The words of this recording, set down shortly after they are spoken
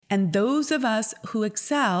And those of us who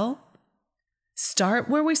excel start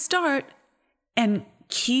where we start and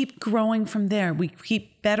keep growing from there. We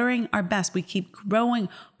keep bettering our best. We keep growing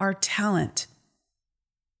our talent.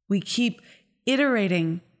 We keep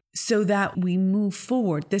iterating so that we move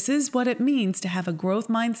forward. This is what it means to have a growth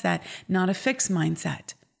mindset, not a fixed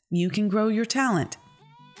mindset. You can grow your talent.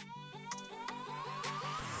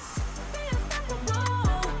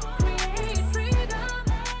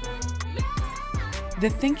 The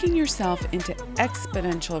Thinking Yourself into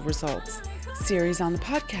Exponential Results series on the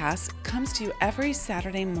podcast comes to you every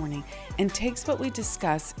Saturday morning and takes what we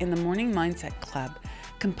discuss in the Morning Mindset Club,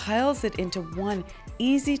 compiles it into one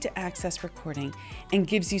easy to access recording, and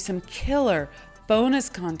gives you some killer bonus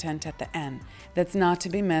content at the end that's not to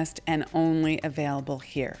be missed and only available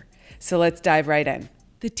here. So let's dive right in.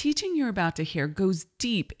 The teaching you're about to hear goes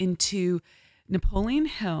deep into Napoleon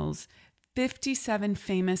Hill's 57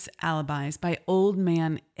 Famous Alibis by Old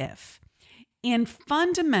Man If. And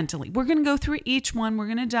fundamentally, we're going to go through each one. We're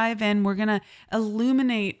going to dive in. We're going to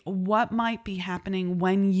illuminate what might be happening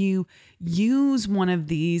when you use one of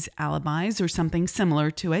these alibis or something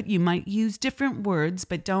similar to it. You might use different words,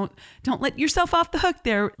 but don't let yourself off the hook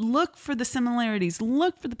there. Look for the similarities.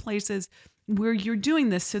 Look for the places where you're doing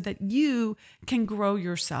this so that you can grow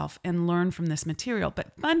yourself and learn from this material.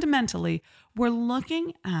 But fundamentally, we're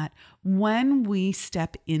looking at when we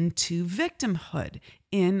step into victimhood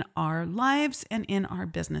in our lives and in our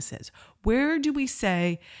businesses. Where do we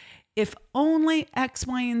say, if only X,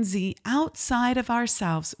 Y, and Z outside of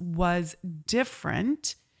ourselves was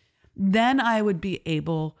different, then I would be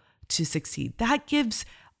able to succeed? That gives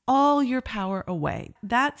all your power away.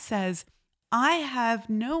 That says, I have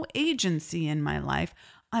no agency in my life.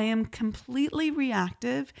 I am completely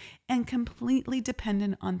reactive and completely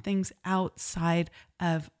dependent on things outside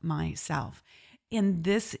of myself. And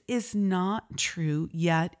this is not true,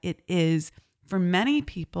 yet it is, for many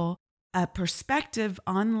people, a perspective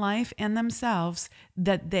on life and themselves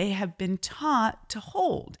that they have been taught to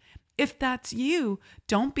hold. If that's you,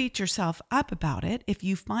 don't beat yourself up about it. If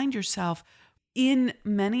you find yourself in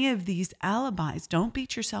many of these alibis, don't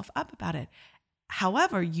beat yourself up about it.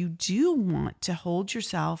 However, you do want to hold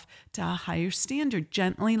yourself to a higher standard,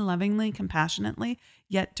 gently, lovingly, compassionately,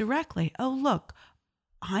 yet directly. Oh, look,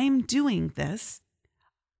 I'm doing this.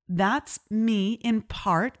 That's me in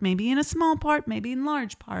part, maybe in a small part, maybe in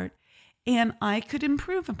large part, and I could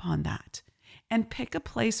improve upon that. And pick a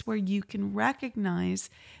place where you can recognize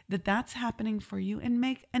that that's happening for you and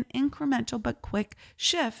make an incremental but quick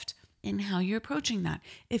shift in how you're approaching that.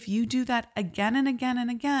 If you do that again and again and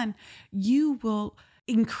again, you will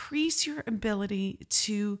increase your ability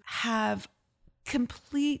to have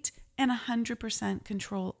complete and 100%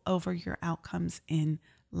 control over your outcomes in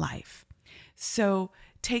life. So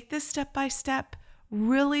take this step by step,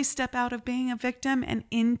 really step out of being a victim and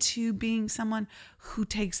into being someone who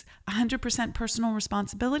takes 100% personal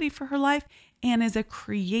responsibility for her life and is a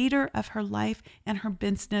creator of her life and her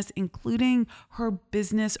business, including her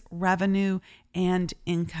business revenue and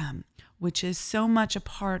income, which is so much a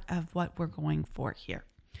part of what we're going for here.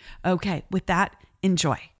 Okay, with that,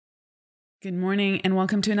 enjoy. Good morning and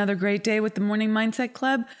welcome to another great day with the Morning Mindset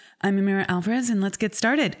Club. I'm Amira Alvarez and let's get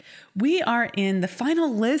started. We are in the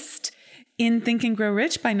final list in Think and Grow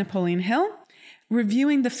Rich by Napoleon Hill,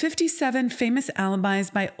 reviewing the 57 famous alibis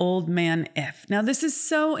by Old Man If. Now, this is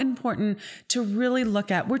so important to really look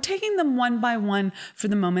at. We're taking them one by one for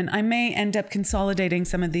the moment. I may end up consolidating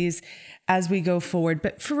some of these as we go forward,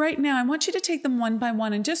 but for right now, I want you to take them one by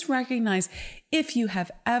one and just recognize if you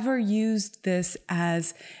have ever used this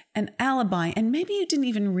as an alibi, and maybe you didn't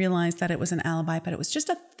even realize that it was an alibi, but it was just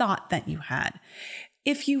a thought that you had.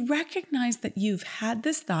 If you recognize that you've had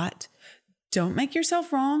this thought, don't make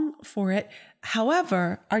yourself wrong for it.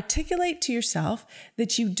 However, articulate to yourself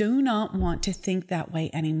that you do not want to think that way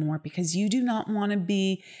anymore because you do not want to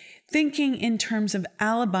be thinking in terms of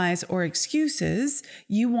alibis or excuses.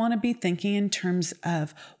 You want to be thinking in terms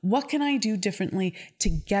of what can I do differently to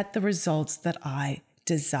get the results that I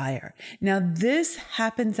desire. Now, this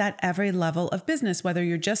happens at every level of business, whether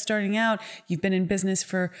you're just starting out, you've been in business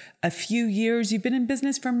for a few years, you've been in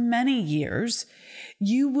business for many years.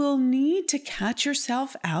 You will need to catch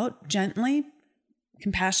yourself out gently,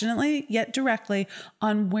 compassionately, yet directly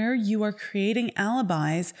on where you are creating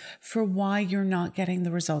alibis for why you're not getting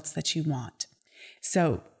the results that you want.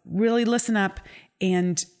 So really listen up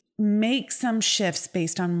and make some shifts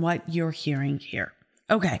based on what you're hearing here.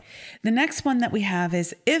 Okay, the next one that we have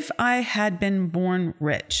is if I had been born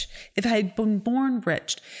rich. If I had been born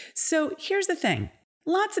rich. So here's the thing.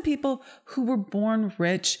 Lots of people who were born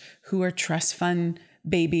rich, who are trust fund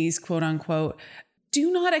babies, quote unquote,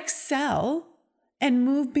 do not excel and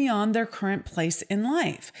move beyond their current place in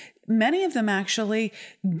life. Many of them actually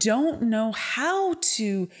don't know how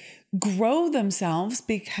to grow themselves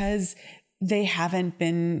because they haven't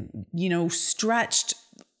been, stretched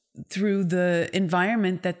through the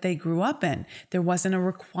environment that they grew up in. There wasn't a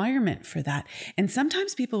requirement for that. And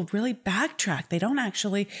sometimes people really backtrack. They don't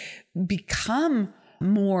actually become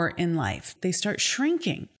more in life. They start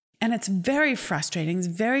shrinking. And it's very frustrating. It's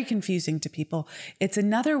very confusing to people. It's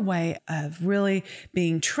another way of really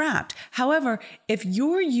being trapped. However, if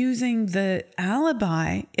you're using the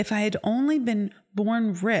alibi, if I had only been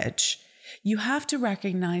born rich, you have to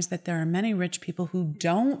recognize that there are many rich people who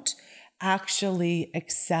don't actually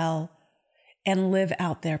excel and live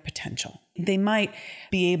out their potential. They might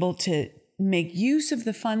be able to make use of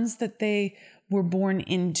the funds that they were born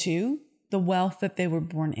into, the wealth that they were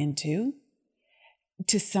born into,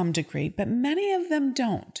 to some degree, but many of them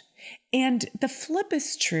don't. And the flip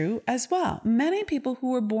is true as well. Many people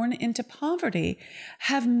who were born into poverty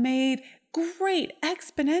have made great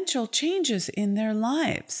exponential changes in their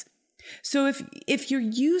lives. So if you're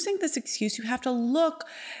using this excuse, you have to look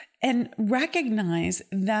and recognize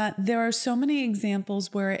that there are so many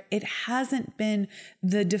examples where it hasn't been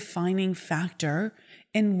the defining factor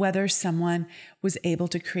in whether someone was able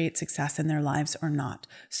to create success in their lives or not.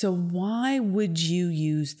 So why would you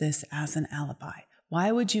use this as an alibi?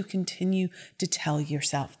 Why would you continue to tell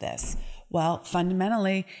yourself this? Well,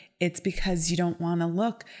 fundamentally, it's because you don't want to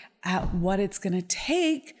look at what it's going to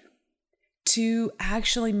take to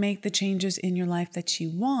actually make the changes in your life that you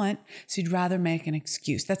want. So you'd rather make an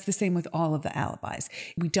excuse. That's the same with all of the alibis.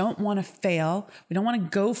 We don't want to fail. We don't want to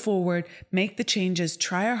go forward, make the changes,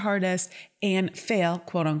 try our hardest and fail,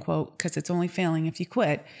 quote unquote, because it's only failing if you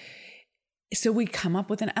quit. So we come up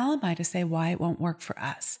with an alibi to say why it won't work for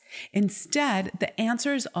us. Instead, the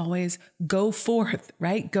answer is always go forth,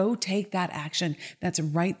 right? Go take that action that's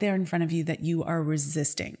right there in front of you that you are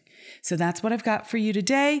resisting. So that's what I've got for you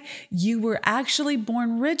today. You were actually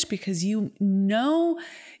born rich because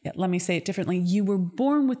let me say it differently. You were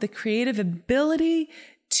born with the creative ability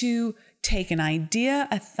to take an idea,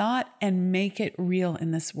 a thought, and make it real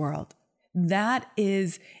in this world. That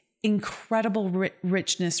is incredible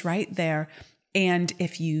richness right there. And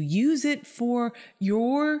if you use it for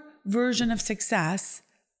your version of success,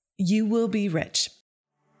 you will be rich.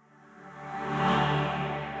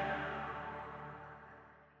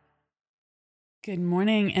 Good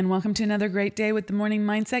morning and welcome to another great day with the Morning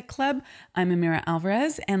Mindset Club. I'm Amira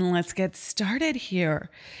Alvarez and let's get started here.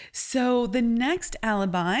 So the next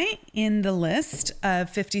alibi in the list of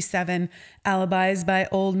 57 alibis by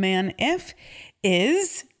Old Man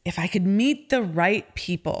is if I could meet the right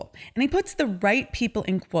people. And he puts the right people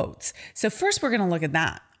in quotes. So first we're going to look at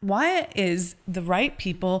that. Why is the right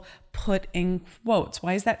people put in quotes?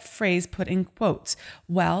 Why is that phrase put in quotes?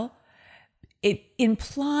 Well, it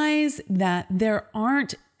implies that there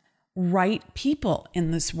aren't right people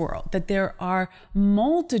in this world, that there are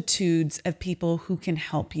multitudes of people who can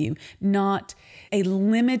help you, not a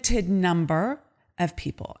limited number of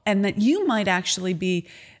people, and that you might actually be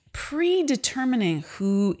predetermining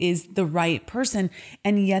who is the right person,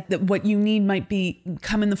 and yet that what you need might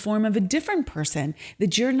come in the form of a different person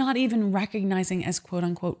that you're not even recognizing as quote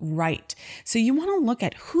unquote right. So you want to look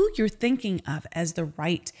at who you're thinking of as the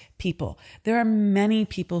right people. There are many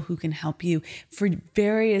people who can help you for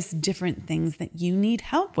various different things that you need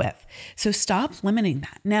help with. So stop limiting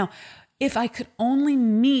that. Now, if I could only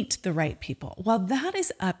meet the right people, well, that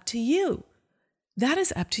is up to you. That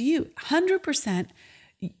is up to you. 100%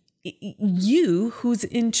 you who's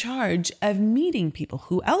in charge of meeting people.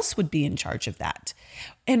 Who else would be in charge of that?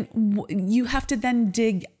 And you have to then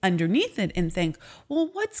dig underneath it and think,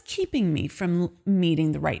 well, what's keeping me from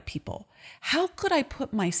meeting the right people? How could I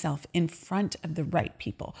put myself in front of the right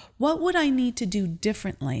people? What would I need to do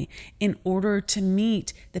differently in order to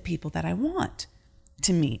meet the people that I want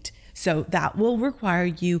to meet? So that will require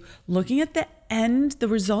you looking at the end, the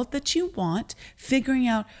result that you want, figuring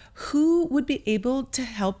out who would be able to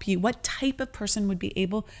help you, what type of person would be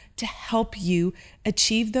able to help you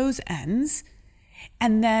achieve those ends,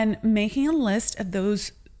 and then making a list of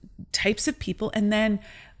those types of people, and then,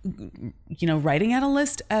 writing out a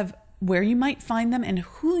list of where you might find them and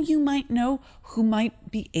who you might know who might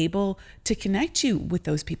be able to connect you with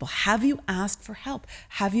those people. Have you asked for help?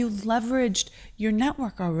 Have you leveraged your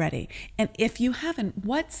network already? And if you haven't,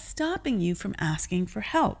 what's stopping you from asking for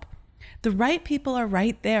help? The right people are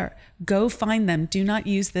right there. Go find them. Do not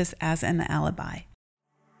use this as an alibi.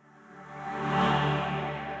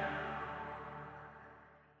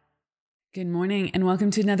 Good morning and welcome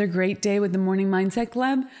to another great day with the Morning Mindset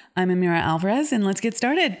Club. I'm Amira Alvarez and let's get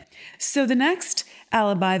started. So the next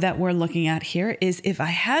alibi that we're looking at here is if I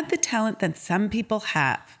had the talent that some people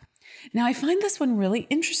have. Now I find this one really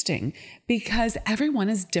interesting because everyone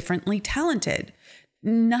is differently talented.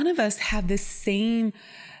 None of us have the same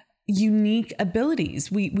unique abilities.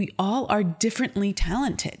 We all are differently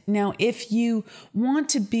talented. Now, if you want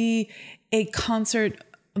to be a concert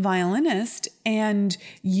violinist and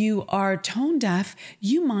you are tone deaf,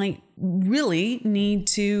 you might really need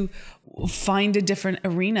to find a different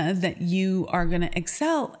arena that you are going to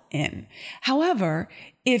excel in. However,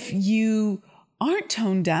 if you aren't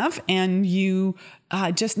tone deaf and you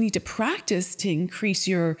just need to practice to increase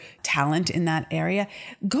your talent in that area,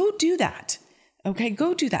 go do that. Okay,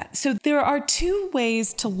 go do that. So there are two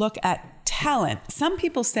ways to look at talent. Some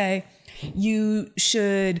people say you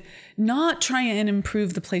should not try and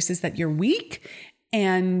improve the places that you're weak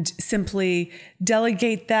and simply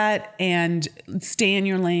delegate that and stay in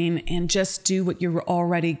your lane and just do what you're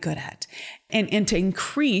already good at. And to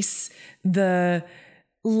increase the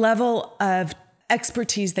level of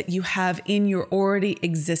expertise that you have in your already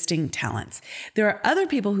existing talents. There are other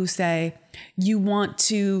people who say you want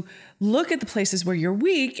to look at the places where you're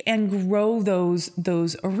weak and grow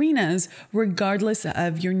those arenas regardless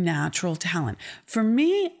of your natural talent. For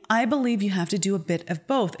me, I believe you have to do a bit of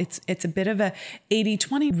both. It's a bit of a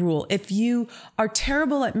 80-20 rule. If you are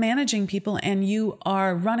terrible at managing people and you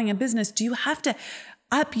are running a business, do you have to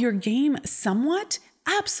up your game somewhat?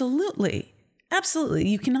 Absolutely. Absolutely.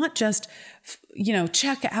 You cannot just,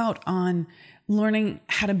 check out on learning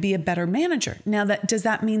how to be a better manager. Now, does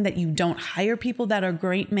that mean that you don't hire people that are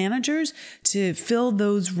great managers to fill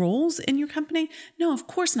those roles in your company? No, of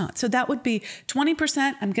course not. So that would be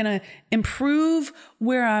 20%. I'm going to improve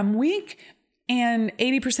where I'm weak and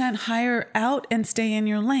 80% hire out and stay in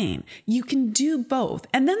your lane. You can do both.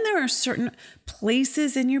 And then there are certain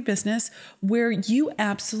places in your business where you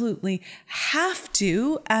absolutely have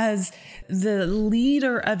to, as the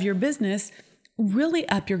leader of your business, really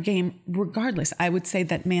up your game regardless. I would say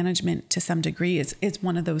that management to some degree is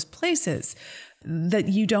one of those places that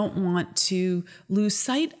you don't want to lose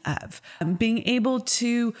sight of. Being able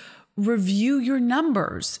to review your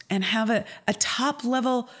numbers and have a top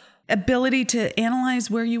level ability to analyze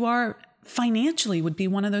where you are financially would be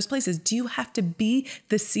one of those places. Do you have to be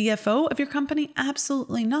the CFO of your company?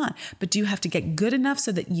 Absolutely not. But do you have to get good enough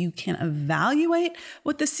so that you can evaluate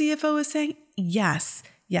what the CFO is saying? Yes,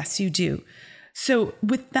 you do. So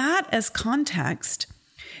with that as context,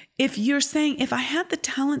 if you're saying, if I had the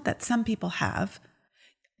talent that some people have,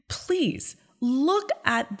 please look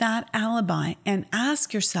at that alibi and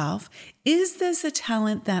ask yourself, is this a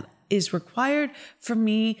talent that is required for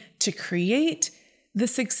me to create the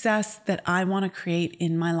success that I want to create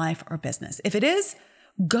in my life or business? If it is,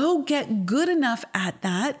 go get good enough at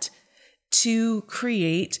that to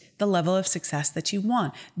create the level of success that you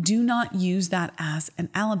want. Do not use that as an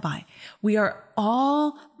alibi. We are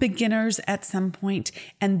all beginners at some point,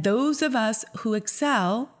 and those of us who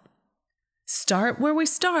excel start where we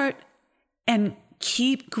start and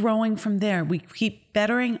keep growing from there. We keep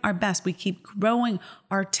bettering our best. We keep growing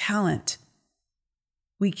our talent.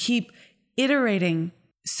 We keep iterating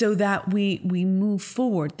so that we move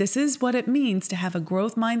forward. This is what it means to have a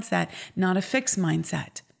growth mindset, not a fixed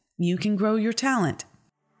mindset. You can grow your talent.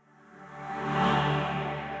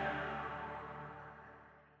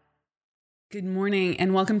 Good morning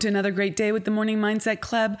and welcome to another great day with the Morning Mindset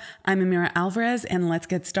Club. I'm Amira Alvarez and let's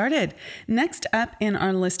get started. Next up in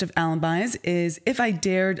our list of alibis is if I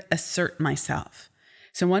dared assert myself.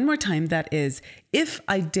 So one more time, that is if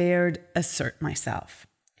I dared assert myself.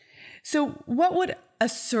 So what would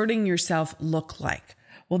asserting yourself look like?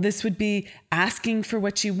 Well, this would be asking for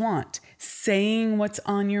what you want, saying what's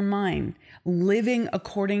on your mind, living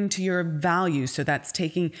according to your values. So that's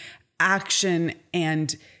taking action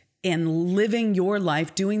and living your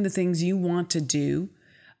life, doing the things you want to do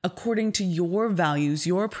according to your values,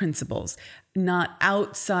 your principles, not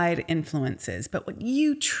outside influences, but what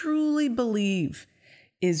you truly believe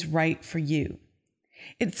is right for you.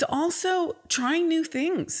 It's also trying new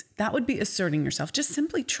things. That would be asserting yourself, just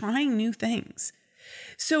simply trying new things.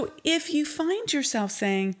 So if you find yourself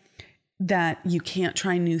saying that you can't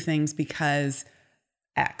try new things because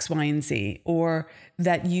X, Y, and Z, or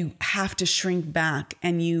that you have to shrink back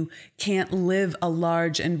and you can't live a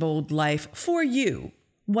large and bold life for you,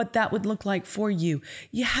 what that would look like for you,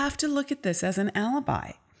 you have to look at this as an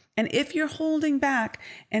alibi. And if you're holding back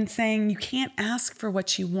and saying you can't ask for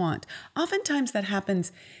what you want, oftentimes that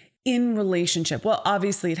happens in relationship. Well,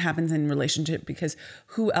 obviously it happens in relationship because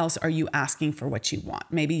who else are you asking for what you want?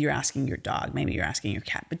 Maybe you're asking your dog, maybe you're asking your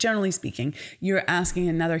cat, but generally speaking, you're asking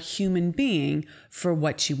another human being for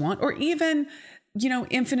what you want, or even,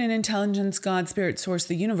 infinite intelligence, God, spirit, source,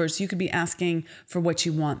 the universe, you could be asking for what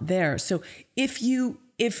you want there. So who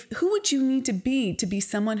would you need to be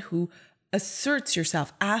someone who asserts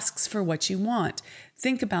yourself, asks for what you want?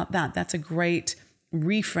 Think about that. That's a great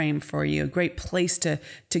reframe for you, a great place to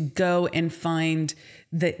go and find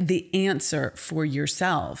the answer for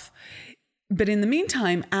yourself. But in the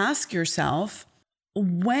meantime, ask yourself,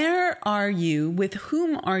 where are you, with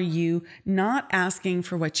whom are you not asking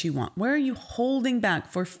for what you want? Where are you holding back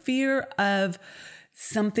for fear of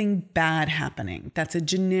something bad happening? That's a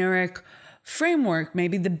generic framework.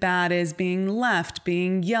 Maybe the bad is being left,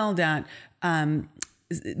 being yelled at,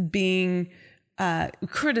 being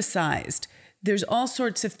criticized. There's all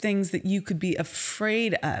sorts of things that you could be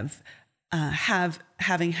afraid of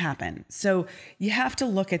having happen. So you have to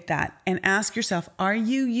look at that and ask yourself, are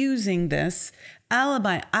you using this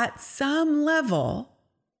alibi at some level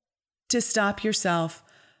to stop yourself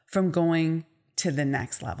from going to the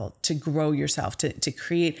next level, to grow yourself, to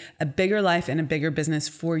create a bigger life and a bigger business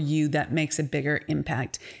for you that makes a bigger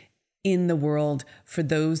impact in the world for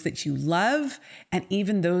those that you love and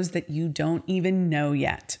even those that you don't even know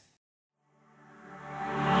yet?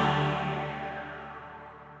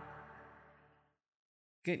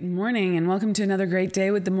 Good morning and welcome to another great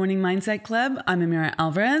day with the Morning Mindset Club. I'm Amira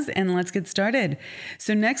Alvarez and let's get started.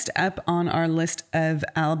 So next up on our list of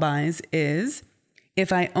alibis is,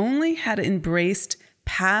 if I only had embraced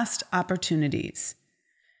past opportunities.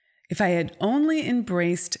 If I had only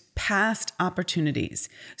embraced past opportunities.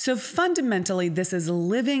 So fundamentally, this is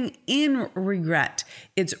living in regret.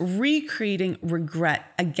 It's recreating regret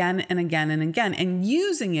again and again and again and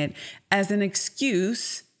using it as an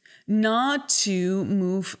excuse not to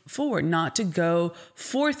move forward, not to go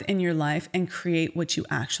forth in your life and create what you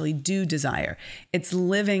actually do desire. It's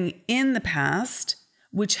living in the past,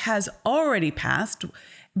 which has already passed,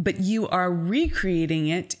 but you are recreating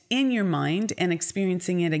it in your mind and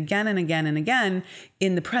experiencing it again and again and again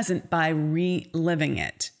in the present by reliving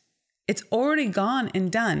it. It's already gone and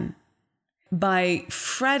done. By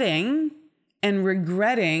fretting and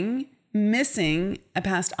regretting missing a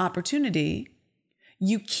past opportunity,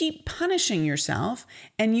 you keep punishing yourself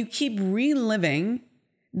and you keep reliving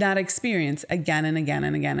that experience again and again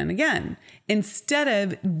and again and again, instead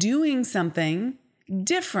of doing something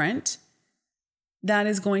different that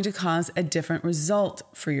is going to cause a different result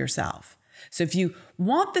for yourself. So if you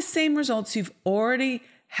want the same results you've already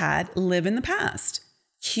had, live in the past.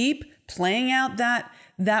 Keep playing out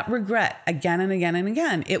that regret again and again and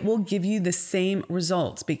again. It will give you the same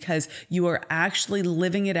results because you are actually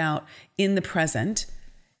living it out in the present,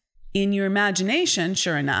 in your imagination,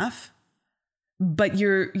 sure enough, but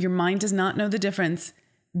your mind does not know the difference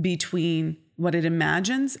between what it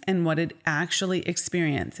imagines and what it actually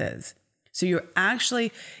experiences. So you're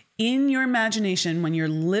actually, in your imagination, when you're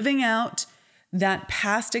living out that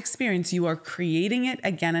past experience, you are creating it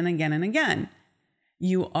again and again and again.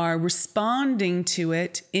 You are responding to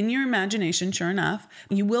it in your imagination, sure enough.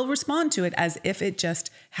 You will respond to it as if it just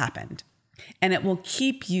happened. And it will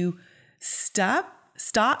keep you stop.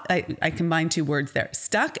 I combined two words there,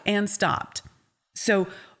 stuck and stopped. So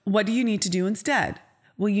what do you need to do instead?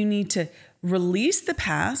 Well, you need to release the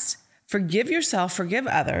past, forgive yourself, forgive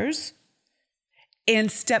others,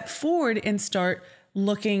 and step forward and start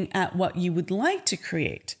looking at what you would like to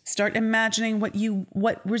create. Start imagining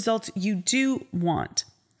what results you do want.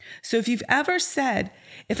 So if you've ever said,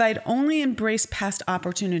 if I'd only embraced past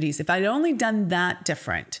opportunities, if I'd only done that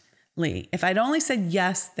differently, if I'd only said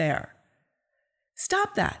yes there,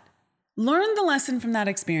 stop that. Learn the lesson from that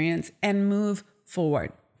experience and move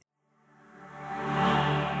forward.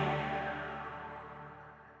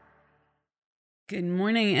 Good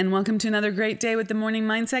morning and welcome to another great day with the Morning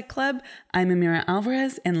Mindset Club. I'm Amira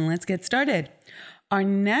Alvarez and let's get started. Our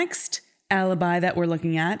next alibi that we're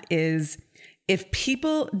looking at is, if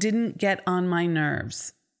people didn't get on my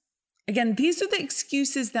nerves. Again, these are the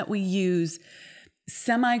excuses that we use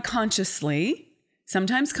semi-consciously,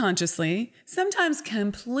 sometimes consciously, sometimes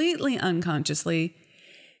completely unconsciously,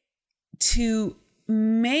 to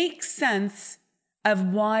make sense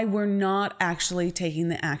of why we're not actually taking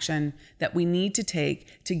the action that we need to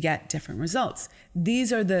take to get different results.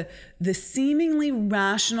 These are the seemingly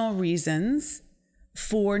rational reasons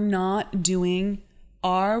for not doing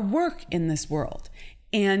our work in this world.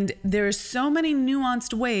 And there are so many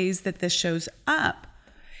nuanced ways that this shows up.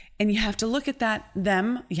 And you have to look at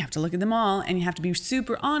you have to look at them all, and you have to be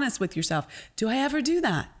super honest with yourself. Do I ever do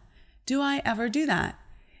that? Do I ever do that?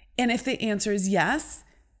 And if the answer is yes,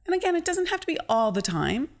 and again, it doesn't have to be all the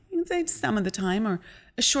time. You can say some of the time or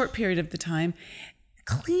a short period of the time.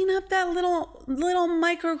 Clean up that little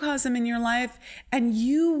microcosm in your life and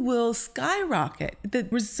you will skyrocket. The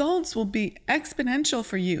results will be exponential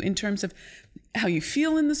for you in terms of how you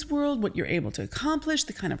feel in this world, what you're able to accomplish,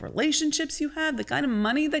 the kind of relationships you have, the kind of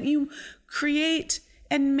money that you create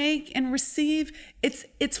and make and receive.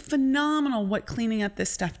 It's phenomenal what cleaning up this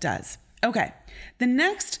stuff does. Okay, the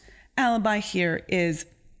next alibi here is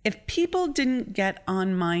if people didn't get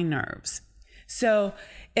on my nerves. So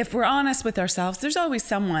if we're honest with ourselves, there's always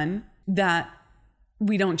someone that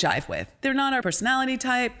we don't jive with. They're not our personality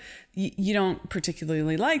type. You don't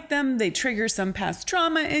particularly like them. They trigger some past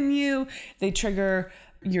trauma in you. They trigger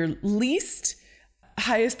your least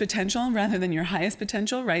highest potential rather than your highest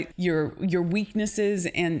potential, right? Your weaknesses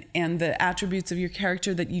and the attributes of your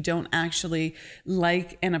character that you don't actually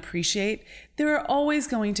like and appreciate. There are always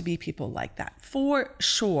going to be people like that, for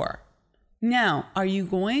sure. Now, are you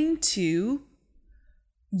going to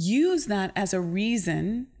use that as a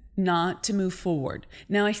reason not to move forward?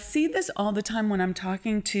 Now, I see this all the time when I'm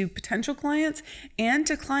talking to potential clients and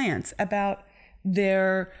to clients about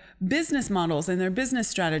their business models and their business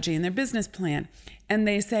strategy and their business plan. And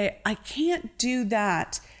they say, I can't do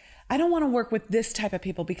that. I don't want to work with this type of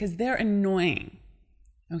people because they're annoying.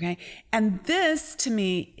 Okay. And this to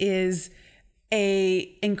me is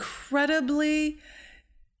a incredibly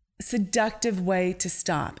seductive way to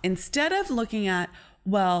stop. Instead of looking at,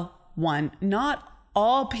 well, one, not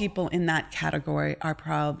all people in that category are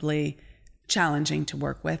probably challenging to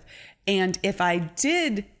work with. And if I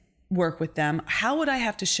did work with them, how would I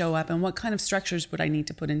have to show up and what kind of structures would I need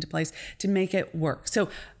to put into place to make it work? So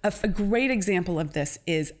a great example of this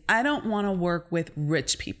is I don't want to work with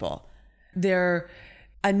rich people. They're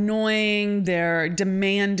annoying, they're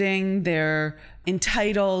demanding, they're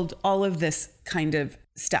entitled, all of this kind of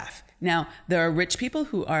stuff. Now, there are rich people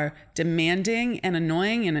who are demanding and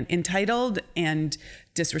annoying and entitled and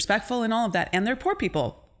disrespectful and all of that. And there are poor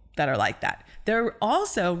people that are like that. There are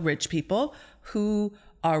also rich people who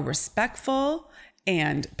are respectful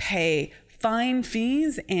and pay fine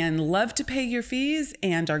fees and love to pay your fees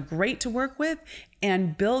and are great to work with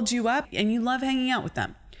and build you up and you love hanging out with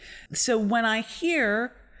them. So when I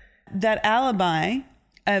hear that alibi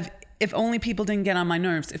of if only people didn't get on my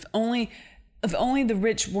nerves, if only the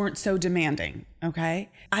rich weren't so demanding,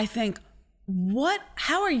 okay? I think,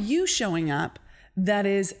 how are you showing up that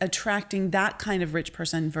is attracting that kind of rich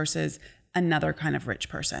person versus another kind of rich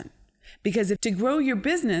person? Because if to grow your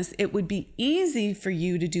business, it would be easy for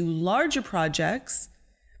you to do larger projects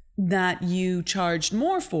that you charged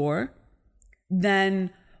more for,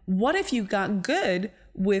 then what if you got good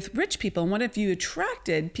with rich people? And what if you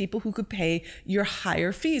attracted people who could pay your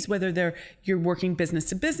higher fees, whether you're working business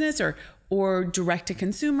to business or direct to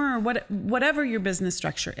consumer or whatever your business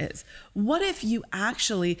structure is? What if you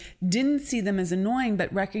actually didn't see them as annoying,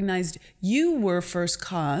 but recognized you were first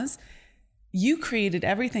cause? You created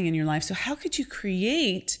everything in your life. So how could you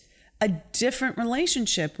create a different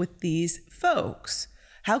relationship with these folks?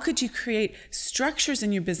 How could you create structures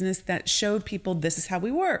in your business that showed people this is how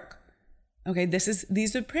we work? Okay,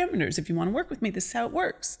 these are parameters. If you want to work with me, this is how it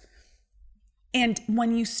works. And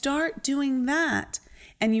when you start doing that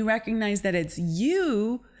and you recognize that it's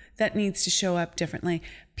you that needs to show up differently,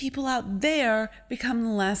 people out there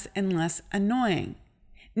become less and less annoying.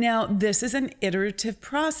 Now, this is an iterative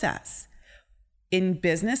process. In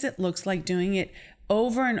business, it looks like doing it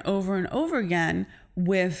over and over and over again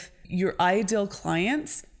with your ideal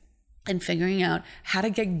clients and figuring out how to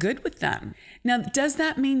get good with them. Now, does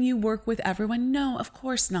that mean you work with everyone? No, of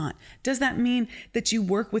course not. Does that mean that you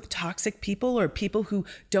work with toxic people or people who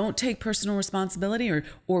don't take personal responsibility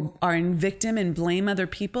or are in victim and blame other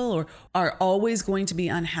people or are always going to be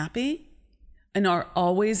unhappy and are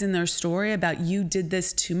always in their story about you did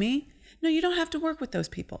this to me? No, you don't have to work with those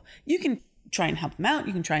people. You can try and help them out.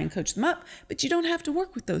 You can try and coach them up, but you don't have to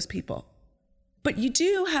work with those people. But you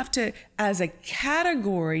do have to, as a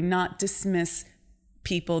category, not dismiss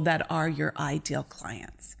people that are your ideal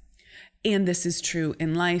clients. And this is true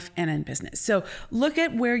in life and in business. So look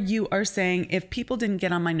at where you are saying, if people didn't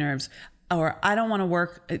get on my nerves, or I don't want to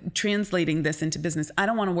work, translating this into business, I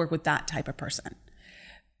don't want to work with that type of person.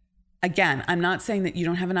 Again, I'm not saying that you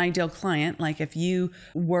don't have an ideal client. Like if you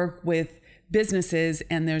work with businesses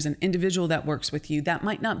and there's an individual that works with you, that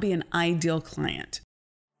might not be an ideal client.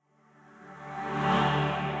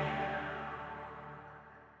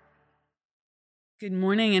 Good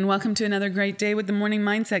morning and welcome to another great day with the Morning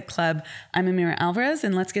Mindset Club. I'm Amira Alvarez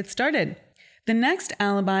and let's get started. The next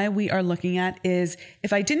alibi we are looking at is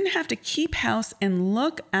if I didn't have to keep house and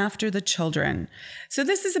look after the children. So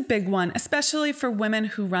this is a big one, especially for women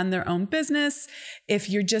who run their own business. If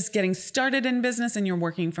you're just getting started in business and you're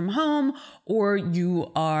working from home, or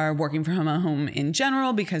you are working from home in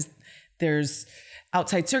general because there's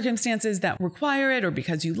outside circumstances that require it, or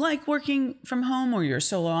because you like working from home, or you're a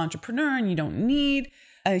solo entrepreneur and you don't need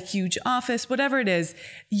a huge office, whatever it is,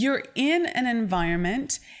 you're in an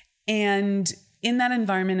environment, and in that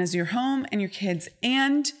environment is your home and your kids,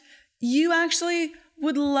 and you actually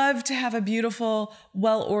would love to have a beautiful,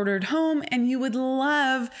 well-ordered home, and you would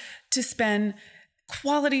love to spend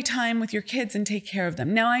quality time with your kids and take care of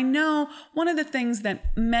them. Now, I know one of the things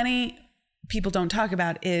that many people don't talk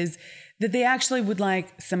about is that they actually would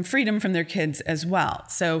like some freedom from their kids as well.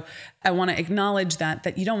 So I want to acknowledge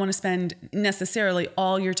that you don't want to spend necessarily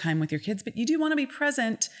all your time with your kids, but you do want to be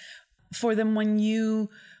present for them when you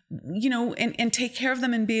know, and take care of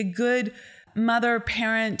them and be a good mother,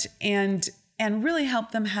 parent, and really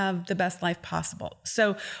help them have the best life possible.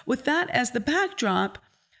 So with that as the backdrop,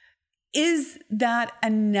 is that a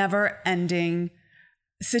never-ending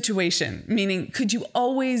situation? Meaning, could you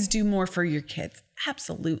always do more for your kids?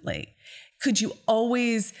 Absolutely. Could you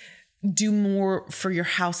always do more for your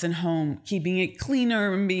house and home, keeping it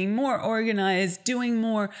cleaner and being more organized, doing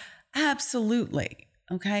more? Absolutely.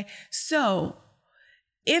 Okay. So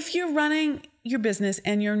if you're running your business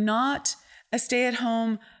and you're not a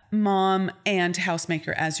stay-at-home mom and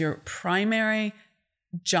housemaker as your primary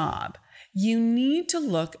job, you need to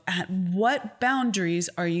look at what boundaries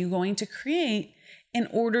are you going to create in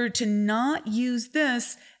order to not use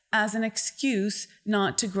this as an excuse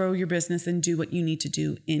not to grow your business and do what you need to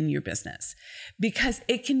do in your business, because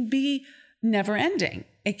it can be never ending.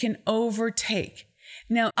 It can overtake.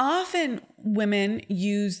 Now, often women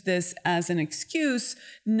use this as an excuse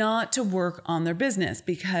not to work on their business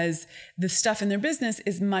because the stuff in their business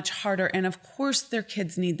is much harder. And of course, their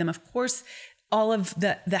kids need them. Of course, all of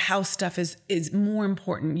the house stuff is more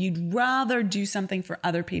important. You'd rather do something for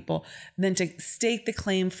other people than to stake the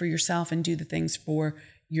claim for yourself and do the things for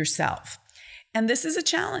yourself. And this is a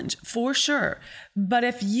challenge for sure. But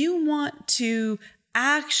if you want to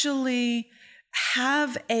actually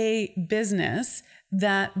have a business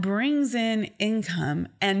that brings in income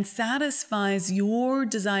and satisfies your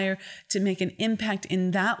desire to make an impact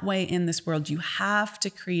in that way in this world, you have to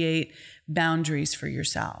create boundaries for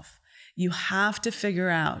yourself. You have to figure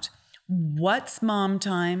out what's mom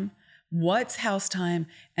time, what's house time,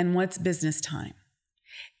 and what's business time.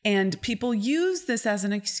 And people use this as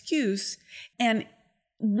an excuse. And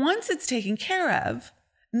once it's taken care of,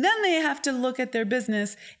 then they have to look at their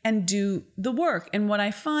business and do the work. And what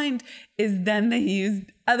I find is then they use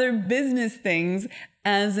other business things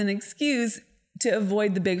as an excuse to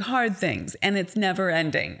avoid the big hard things. And it's never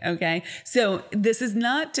ending. Okay. So this is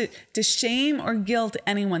not to shame or guilt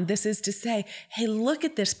anyone. This is to say, hey, look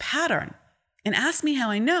at this pattern and ask me how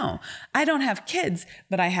I know. I don't have kids,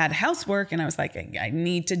 but I had housework and I was like, I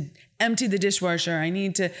need to empty the dishwasher. I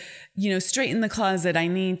need to, straighten the closet. I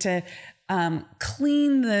need to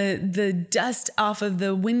clean the dust off of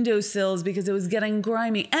the windowsills because it was getting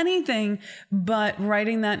grimy. Anything but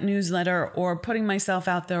writing that newsletter or putting myself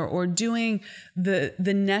out there or doing the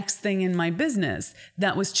next thing in my business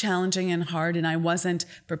that was challenging and hard and I wasn't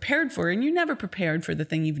prepared for. And you're never prepared for the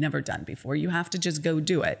thing you've never done before. You have to just go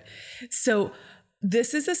do it. So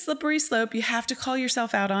this is a slippery slope. You have to call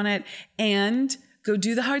yourself out on it and go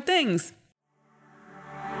do the hard things.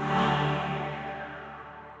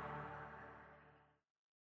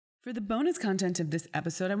 For the bonus content of this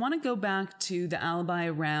episode, I want to go back to the alibi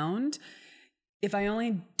around if I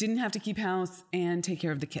only didn't have to keep house and take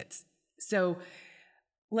care of the kids. So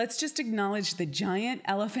let's just acknowledge the giant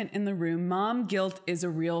elephant in the room. Mom guilt is a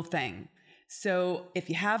real thing. So if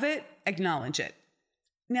you have it, acknowledge it.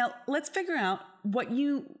 Now let's figure out what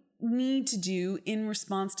you need to do in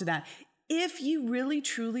response to that. If you really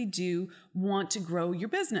truly do want to grow your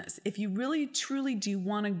business, if you really truly do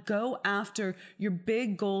want to go after your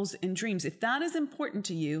big goals and dreams, if that is important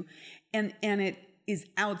to you and it is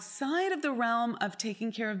outside of the realm of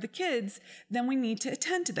taking care of the kids, then we need to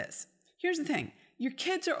attend to this. Here's the thing. Your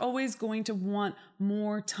kids are always going to want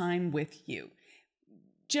more time with you.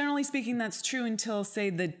 Generally speaking, that's true until, say,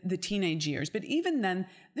 the teenage years. But even then,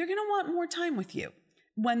 they're going to want more time with you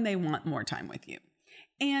when they want more time with you.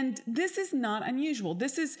 And this is not unusual.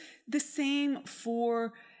 This is the same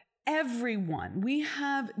for everyone. We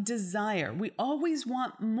have desire. We always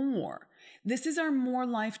want more. This is our more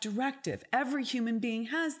life directive. Every human being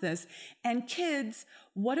has this. And kids,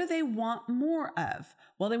 what do they want more of?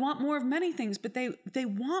 Well, they want more of many things, but they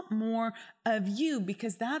want more of you,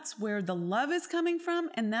 because that's where the love is coming from,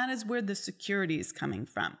 and that is where the security is coming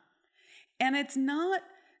from. And it's not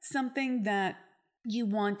something that you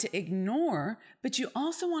want to ignore, but you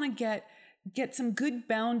also want to get some good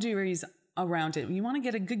boundaries around it. You want to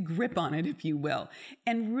get a good grip on it, if you will,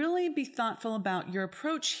 and really be thoughtful about your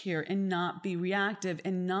approach here and not be reactive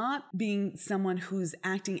and not being someone who's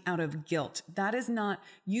acting out of guilt. That is not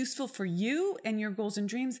useful for you and your goals and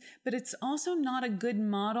dreams, but it's also not a good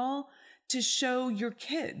model to show your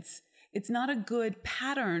kids. It's not a good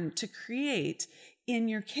pattern to create in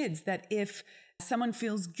your kids, that if someone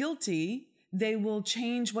feels guilty, they will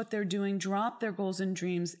change what they're doing, drop their goals and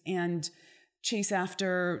dreams, and chase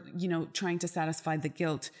after, trying to satisfy the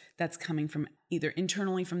guilt that's coming from either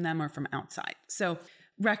internally from them or from outside. So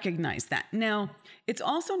recognize that. Now, it's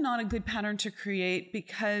also not a good pattern to create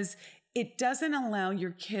because it doesn't allow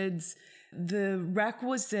your kids the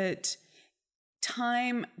requisite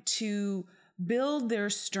time to build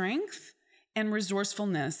their strength and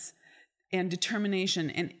resourcefulness and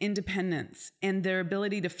determination and independence and their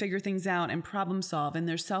ability to figure things out and problem solve and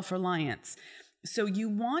their self-reliance. So you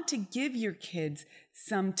want to give your kids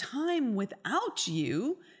some time without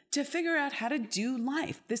you to figure out how to do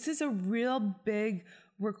life. This is a real big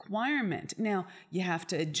requirement. Now, you have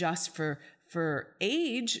to adjust for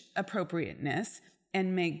age appropriateness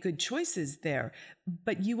and make good choices there.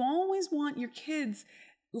 But you always want your kids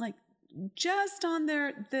like just on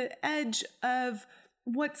the edge of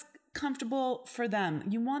what's comfortable for them.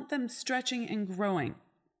 You want them stretching and growing.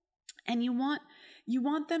 And you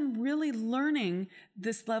want them really learning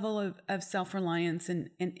this level of self-reliance and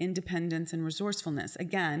independence and resourcefulness.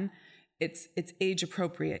 Again, it's age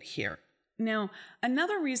appropriate here. Now,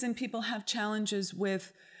 another reason people have challenges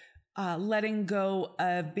with letting go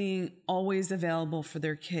of being always available for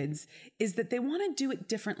their kids is that they want to do it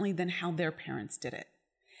differently than how their parents did it.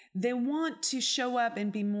 They want to show up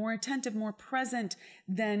and be more attentive, more present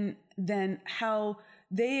than how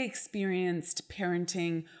they experienced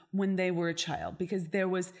parenting when they were a child, because there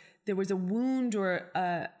was a wound or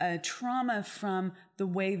a trauma from the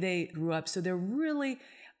way they grew up. So they're really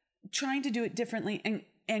trying to do it differently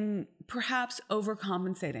and perhaps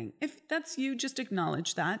overcompensating. If that's you, just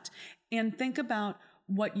acknowledge that and think about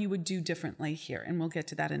what you would do differently here. And we'll get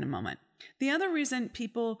to that in a moment. The other reason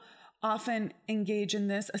people often engage in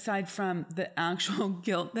this, aside from the actual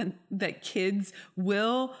guilt that kids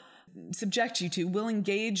will subject you to, will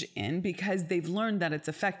engage in because they've learned that it's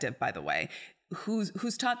effective, by the way.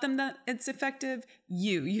 Who's taught them that it's effective?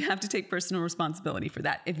 You have to take personal responsibility for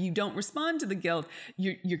that. If you don't respond to the guilt,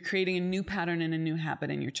 you're creating a new pattern and a new habit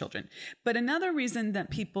in your children. But another reason that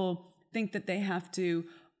people think that they have to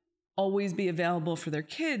always be available for their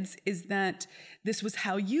kids is that this was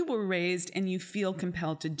how you were raised and you feel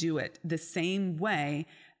compelled to do it the same way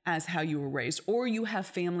as how you were raised, or you have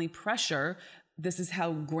family pressure. This is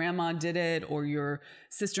how grandma did it, or your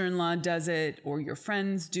sister-in-law does it, or your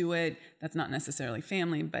friends do it. That's not necessarily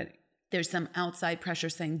family, but there's some outside pressure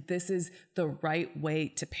saying this is the right way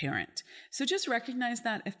to parent. So just recognize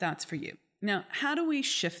that if that's for you. Now, how do we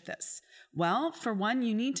shift this? Well, for one,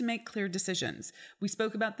 you need to make clear decisions. We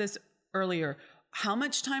spoke about this earlier. How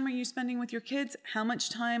much time are you spending with your kids? How much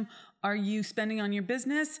time are you spending on your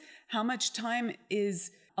business? How much time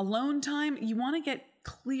is alone time? You want to get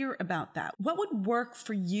clear about that. What would work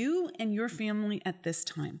for you and your family at this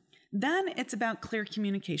time? Then it's about clear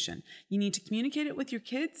communication. You need to communicate it with your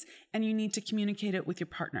kids and you need to communicate it with your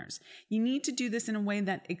partners. You need to do this in a way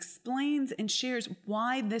that explains and shares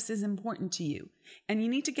why this is important to you. And you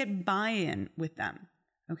need to get buy-in with them.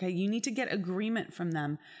 Okay, you need to get agreement from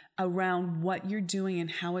them around what you're doing and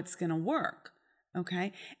how it's going to work.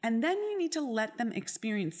 Okay, and then you need to let them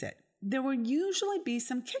experience it. There will usually be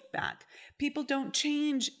some kickback. People don't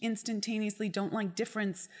change instantaneously, don't like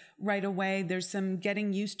difference right away. There's some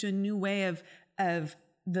getting used to a new way of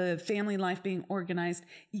the family life being organized.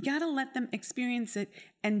 You got to let them experience it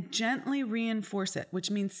and gently reinforce it, which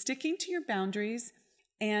means sticking to your boundaries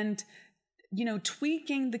and,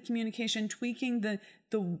 tweaking the communication, tweaking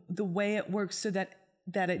the way it works so that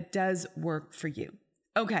it does work for you.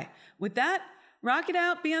 Okay, with that, rock it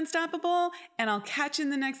out, be unstoppable, and I'll catch you in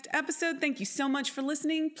the next episode. Thank you so much for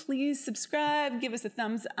listening. Please subscribe, give us a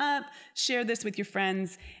thumbs up, share this with your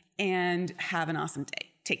friends, and have an awesome day.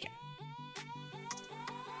 Take care.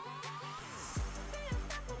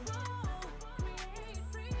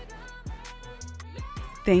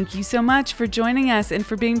 Thank you so much for joining us and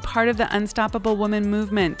for being part of the Unstoppable Woman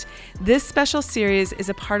movement. This special series is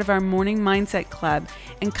a part of our Morning Mindset Club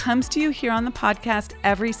and comes to you here on the podcast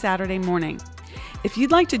every Saturday morning. If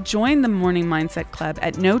you'd like to join the Morning Mindset Club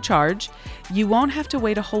at no charge, you won't have to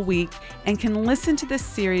wait a whole week and can listen to this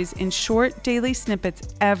series in short daily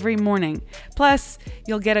snippets every morning. Plus,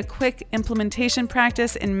 you'll get a quick implementation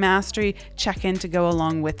practice and mastery check-in to go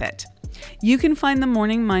along with it. You can find the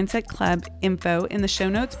Morning Mindset Club info in the show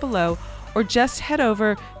notes below, or just head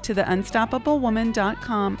over to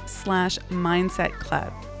theunstoppablewoman.com/mindset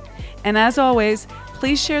club. And as always,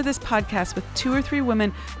 please share this podcast with 2 or 3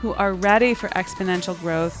 women who are ready for exponential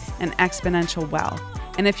growth and exponential wealth.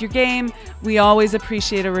 And if you're game, we always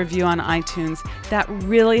appreciate a review on iTunes. That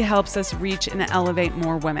really helps us reach and elevate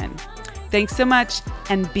more women. Thanks so much,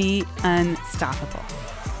 and be unstoppable.